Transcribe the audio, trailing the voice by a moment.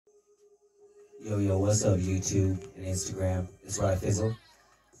Yo, what's up, YouTube and Instagram? It's Ryfizzle.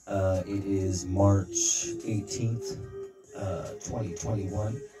 It is March 18th,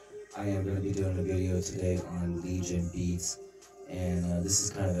 2021. I am going to be doing a video today on Legion Beats, and this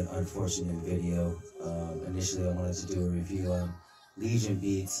is kind of an unfortunate video. Initially, I wanted to do a review on Legion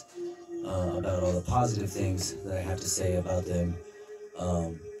Beats, about all the positive things that I have to say about them.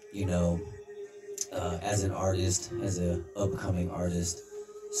 As an artist, as an upcoming artist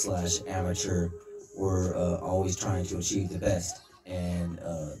 / amateur, we're always trying to achieve the best, and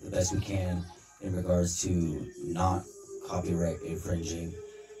the best we can in regards to not copyright infringing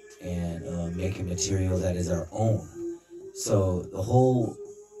and making material that is our own. So the whole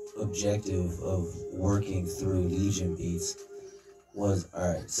objective of working through Legion Beats was,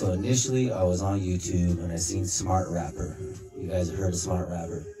 alright, so initially I was on YouTube and I seen Smart Rapper. You guys have heard of Smart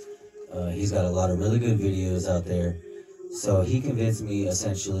Rapper. He's got a lot of really good videos out there. So he convinced me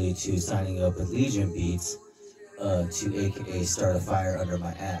essentially to signing up with Legion Beats to aka start a fire under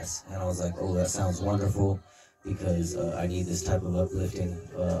my ass. And I was like, oh, that sounds wonderful, because I need this type of uplifting.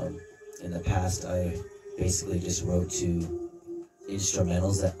 In the past, I basically just wrote to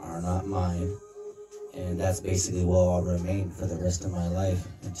instrumentals that are not mine. And that's basically what I'll remain for the rest of my life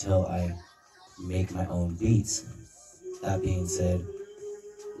until I make my own beats. That being said,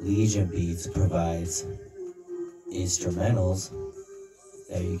 Legion Beats provides instrumentals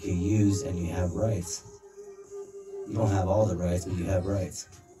that you can use, and you have rights. You don't have all the rights, but you have rights.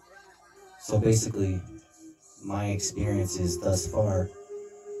 So basically, my experiences thus far,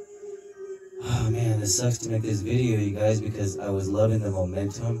 oh man, this sucks to make this video, you guys, because I was loving the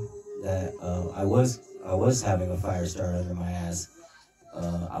momentum that I was having a fire start under my ass.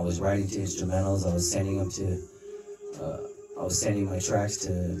 I was writing to instrumentals. I was sending them to I was sending my tracks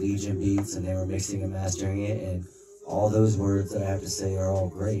to Legion Beats, and they were mixing and mastering it, and all those words that I have to say are all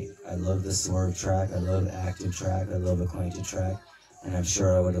great. I love the Swerve track, I love Active track, I love Acquainted track, and I'm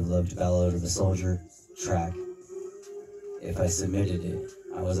sure I would have loved Ballad of a Soldier track if I submitted it.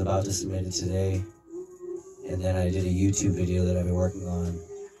 I was about to submit it today, and then I did a YouTube video that I've been working on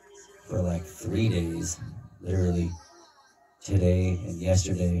for like 3 days, literally. Today and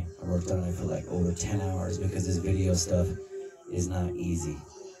yesterday, I worked on it for like over 10 hours because this video stuff is not easy,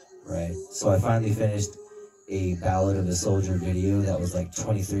 right? So I finally finished a Ballad of a Soldier video that was like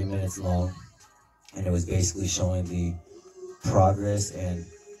 23 minutes long, and it was basically showing the progress and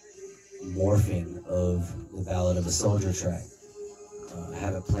morphing of the Ballad of a Soldier track. I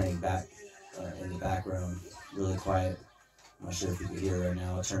have it playing back in the background, really quiet. I'm not sure if you can hear it right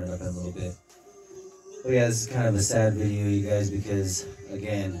now. I'll turn it up in a little bit. But yeah, this is kind of a sad video, you guys, because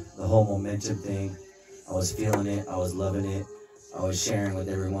again, the whole momentum thing, I was feeling it, I was loving it, I was sharing with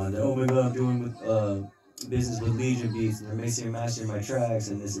everyone that, oh my god, I'm doing business with Legion Beats, and they're mixing and mastering my tracks,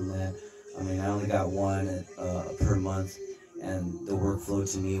 and this and that. I mean, I only got one per month, and the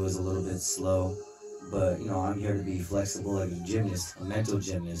workflow to me was a little bit slow, but you know, I'm here to be flexible like a gymnast, a mental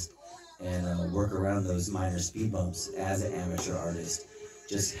gymnast, and work around those minor speed bumps as an amateur artist.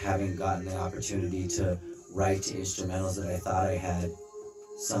 Just having gotten the opportunity to write to instrumentals that I thought I had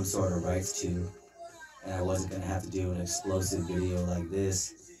some sort of rights to, and I wasn't going to have to do an explosive video like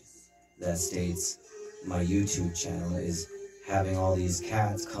this that states my YouTube channel is having all these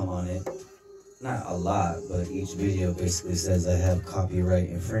cats come on it. Not a lot, but each video basically says I have copyright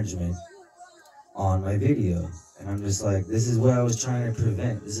infringement on my video. And I'm just like, this is what I was trying to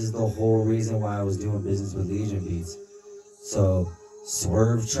prevent. This is the whole reason why I was doing business with Legion Beats. So,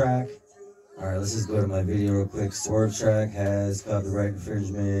 Swerve track. Alright, let's just go to my video real quick. Swerve track has copyright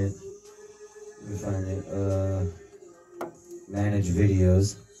infringement. Let me find it. Manage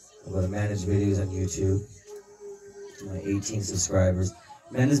videos. I'm going to manage videos on YouTube. My 18 subscribers.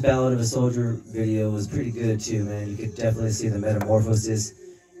 Man, this Ballad of a Soldier video was pretty good too, man. You could definitely see the metamorphosis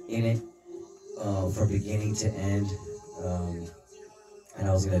in it from beginning to end. And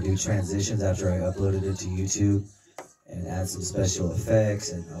I was going to do transitions after I uploaded it to YouTube and add some special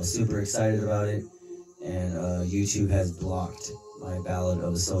effects, and I was super excited about it. And YouTube has blocked my Ballad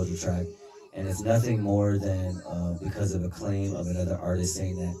of a Soldier track, and it's nothing more than because of a claim of another artist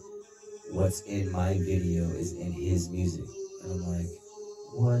saying that what's in my video is in his music. And I'm like,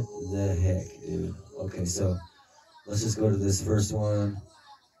 what the heck, dude? Okay, so let's just go to this first one.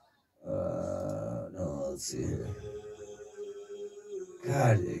 No, let's see here.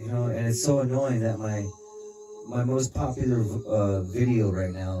 God, you know, and it's so annoying that my most popular video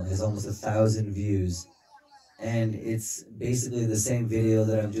right now has almost 1,000 views, and it's basically the same video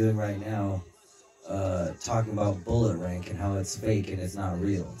that I'm doing right now, talking about bullet rank and how it's fake and it's not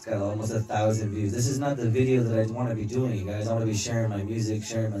real. It's got almost 1,000 views. This is not the video that I want to be doing, you guys. I want to be sharing my music,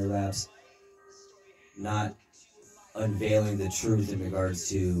 sharing my raps, not unveiling the truth in regards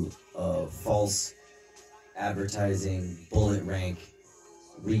to false advertising, bullet rank,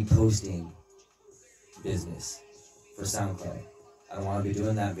 reposting business for SoundCloud. I don't want to be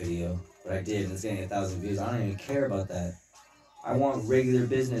doing that video, but I did, and it's getting 1,000 views. I don't even care about that. I want regular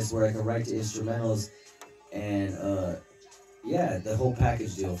business where I can write to instrumentals and, yeah, the whole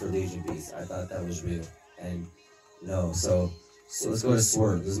package deal for Legion Beats. I thought that was real, and no, so let's go to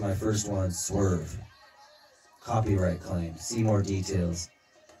Swerve. This is my first one, Swerve. Copyright claim. See more details.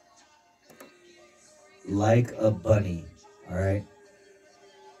 Like a bunny, alright?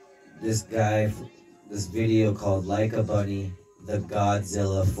 This guy, this video called Like a Bunny, the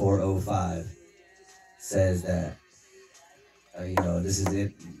Godzilla 405, says that, you know, this is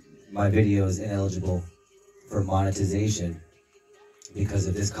it. My video is ineligible for monetization because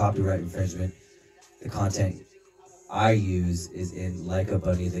of this copyright infringement. The content I use is in Like a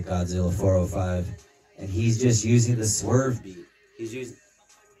Bunny, the Godzilla 405, and he's just using the Swerve beat. He's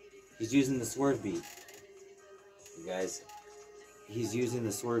using the Swerve beat. You guys, he's using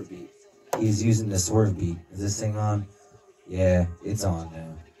the Swerve beat. He's using the Swerve beat. Is this thing on? Yeah, it's on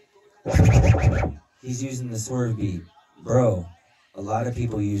now. He's using the Swerve beat. Bro, a lot of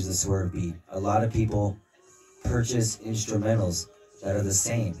people use the Swerve beat. A lot of people purchase instrumentals that are the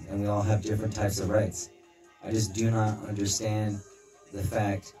same, and we all have different types of rights. I just do not understand the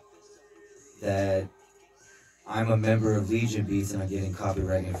fact that I'm a member of Legion Beats and I'm getting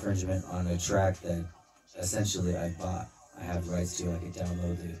copyright infringement on a track that essentially I bought. I have rights to. I can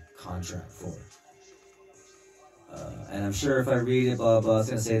download the contract for. And I'm sure if I read it, blah, blah, it's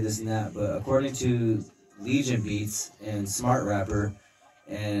going to say this and that. But according to Legion Beats and Smart Rapper,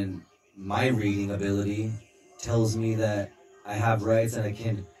 and my reading ability tells me that I have rights and I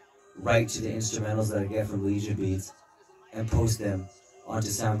can write to the instrumentals that I get from Legion Beats and post them onto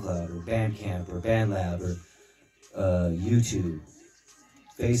SoundCloud or Bandcamp or BandLab or YouTube,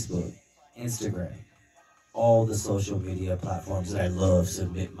 Facebook, Instagram, all the social media platforms that I love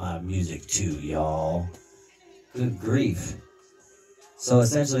submit my music to, y'all. Good grief. So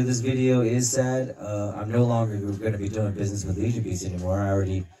essentially this video is sad. I'm no longer going to be doing business with Legion Beats anymore. I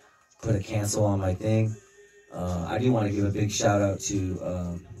already put a cancel on my thing. I do want to give a big shout out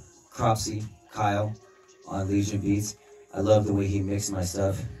to Cropsy, Kyle, on Legion Beats. I love the way he mixed my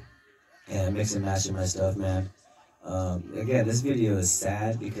stuff and mix and matching my stuff, man. Again, this video is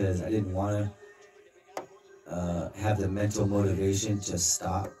sad because I didn't want to have the mental motivation to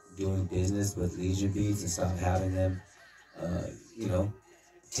stop doing business with Legion Beats and stop having them, you know,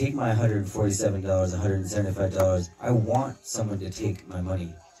 take my $147, $175. I want someone to take my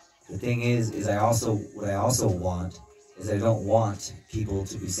money. The thing is what I also want is I don't want people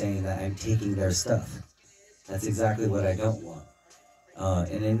to be saying that I'm taking their stuff. That's exactly what I don't want.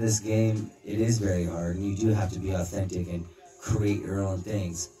 And in this game, it is very hard, and you do have to be authentic and create your own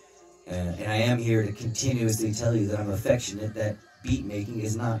things. And I am here to continuously tell you that I'm affectionate, that beat making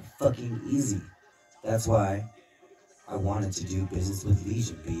is not fucking easy. That's why I wanted to do business with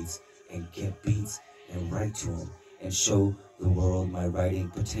Legion Beats and get beats and write to them and show the world my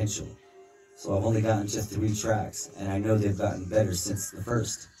writing potential. So I've only gotten to 3 tracks, and I know they've gotten better since the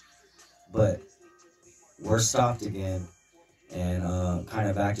first. But we're stopped again and kind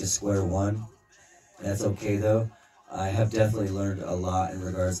of back to square one. That's okay though. I have definitely learned a lot in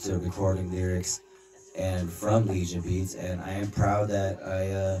regards to recording lyrics and from Legion Beats, and I am proud that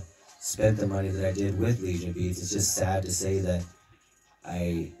I spent the money that I did with Legion Beats. It's just sad to say that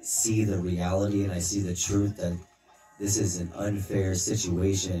I see the reality and I see the truth that this is an unfair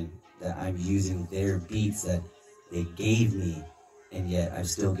situation, that I'm using their beats that they gave me, and yet I'm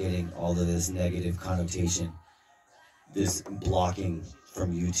still getting all of this negative connotation, this blocking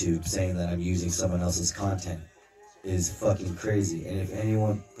from YouTube saying that I'm using someone else's content is fucking crazy. And if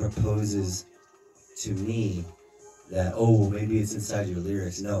anyone proposes to me that, oh, well, maybe it's inside your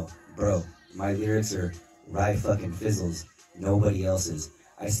lyrics, no, bro, my lyrics are Ryfizzle's, nobody else's.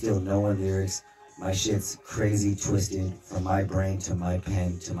 I steal no one lyrics. My shit's crazy twisted from my brain to my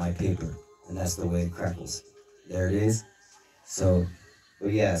pen to my paper, and that's the way it crackles. There it is. So,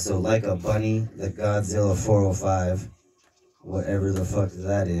 but yeah, so Like a Bunny, the Godzilla 405, whatever the fuck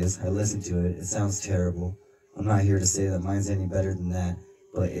that is, I listened to it. It sounds terrible. I'm not here to say that mine's any better than that,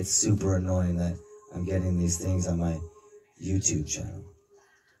 but it's super annoying that I'm getting these things on my YouTube channel.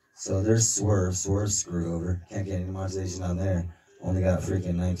 So there's Swerve screwed over. Can't get any monetization on there. Only got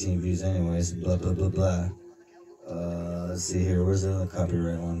freaking 19 views anyways, blah, blah, blah, blah. Let's see here, where's the other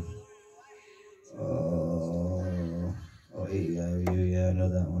copyright one? Oh, AEIOU, yeah, I know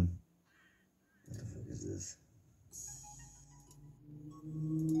that one. What the fuck is this?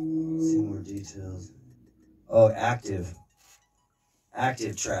 See more details. Oh, Active.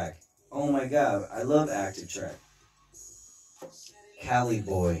 Active Track. Oh my god, I love Active Track. Cali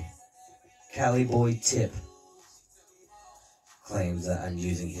Boy Tip claims that I'm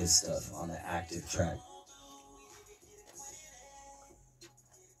using his stuff on the Active Track.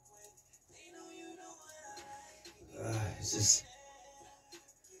 It's just,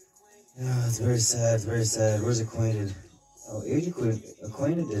 it's very sad, it's very sad. Where's Acquainted? Oh, Age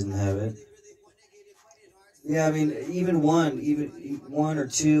Acquainted doesn't have it. Yeah, I mean, even one or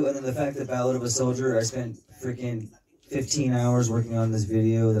two, and then the fact that Ballad of a Soldier, I spent freaking 15 hours working on this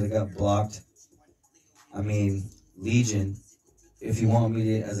video that I got blocked. I mean, Legion, if you want me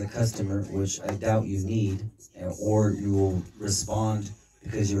to, as a customer, which I doubt you need, or you will respond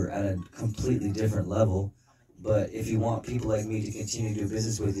because you're at a completely different level, but if you want people like me to continue to do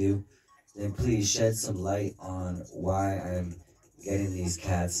business with you, then please shed some light on why I'm getting these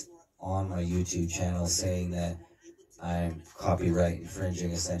cats on my YouTube channel saying that I'm copyright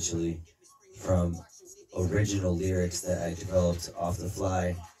infringing, essentially, from original lyrics that I developed off the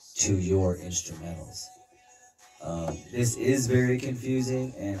fly to your instrumentals. This is very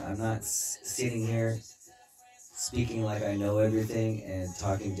confusing, and I'm not sitting here speaking like I know everything and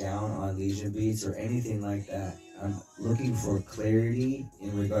talking down on Legion Beats or anything like that. I'm looking for clarity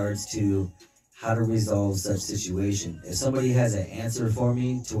in regards to how to resolve such situation. If somebody has an answer for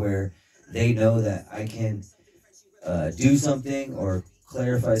me to where they know that I can do something or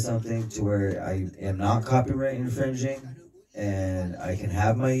clarify something to where I am not copyright infringing and I can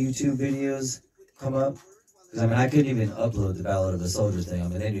have my YouTube videos come up. Because, I mean, I couldn't even upload the Ballad of a Soldier thing. I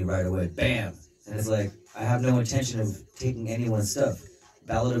mean, they knew right away, bam! And it's like, I have no intention of taking anyone's stuff.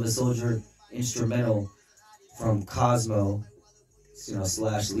 Ballad of a Soldier instrumental from Cosmo, /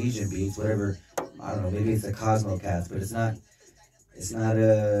 Legion Beats, whatever. I don't know, maybe it's the Cosmo Cats, but it's not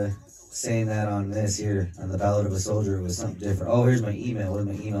saying that on this here, on the Ballad of a Soldier. It was something different. Oh, here's my email. What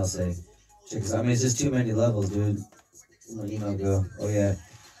did my email say? I mean, it's just too many levels, dude. Where'd my email go? Oh, yeah.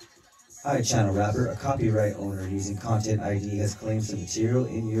 Hi, Channel Rapper. A copyright owner using Content ID has claimed some material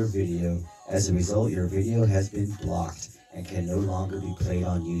in your video. As a result, your video has been blocked and can no longer be played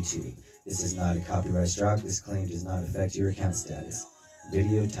on YouTube. This is not a copyright strike. This claim does not affect your account status.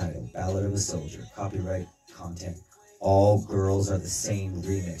 Video title, Ballad of a Soldier. Copyright content. All Girls Are the Same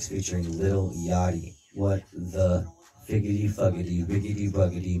remix featuring Lil Yachty. What the figgity fuggity, riggity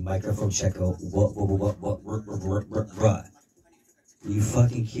buggity, microphone checko, what. Are you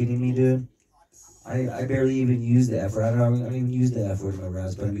fucking kidding me, dude? I barely even use the F word. I don't even use the F word in my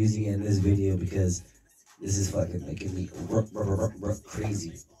raps, but I'm using it in this video because this is fucking making me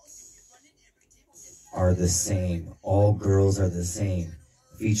crazy. Are the same. All Girls Are the Same.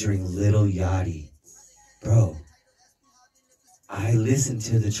 Featuring Lil Yachty. Bro, I listened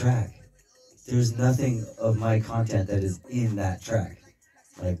to the track. There's nothing of my content that is in that track.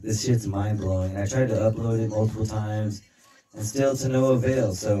 Like, this shit's mind-blowing. I tried to upload it multiple times, and still to no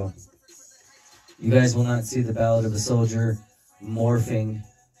avail. So you guys will not see the Ballad of a Soldier morphing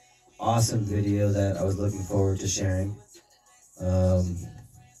awesome video that I was looking forward to sharing.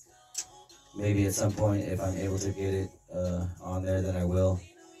 Maybe at some point, if I'm able to get it on there, then I will.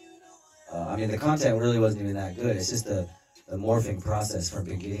 I mean, the content really wasn't even that good. It's just the morphing process from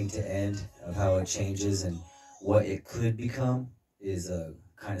beginning to end of how it changes and what it could become is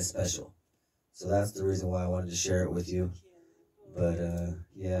kind of special. So that's the reason why I wanted to share it with you. But,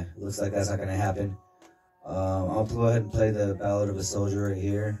 yeah, looks like that's not going to happen. I'll go ahead and play the Ballad of a Soldier right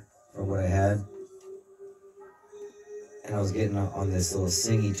here from what I had. And I was getting on this little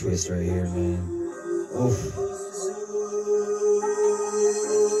singy twist right here, man. Oof.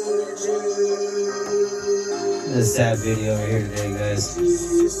 This is a sad video right here today, guys.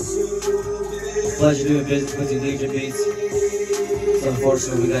 Pleasure doing business with you, Legion Beats. It's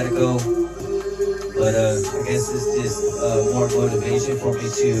unfortunate we gotta go. But I guess this is more motivation for me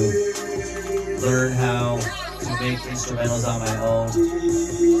to learn how to make instrumentals on my own.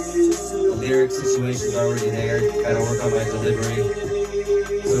 The lyric situation's already there. Gotta work on my delivery.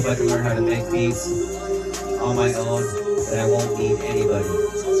 So if I can learn how to make beats on my own, then I won't need anybody.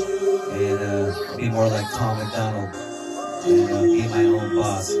 And be more like Tom McDonald and be my own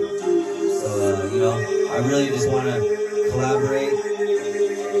boss. So, you know, I really just want to collaborate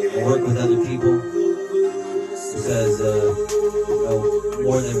and work with other people. Because, you know,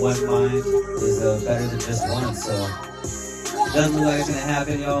 more than one mind is better than just one, so it doesn't look like it's gonna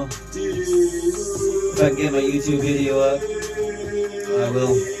happen, y'all. If I can get my YouTube video up, I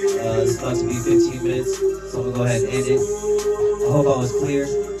will. It's about to be 15 minutes, so I'm gonna go ahead and end it. I hope I was clear.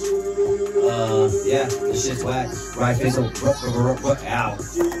 Yeah, this shit's whack. Ryfizzle, out.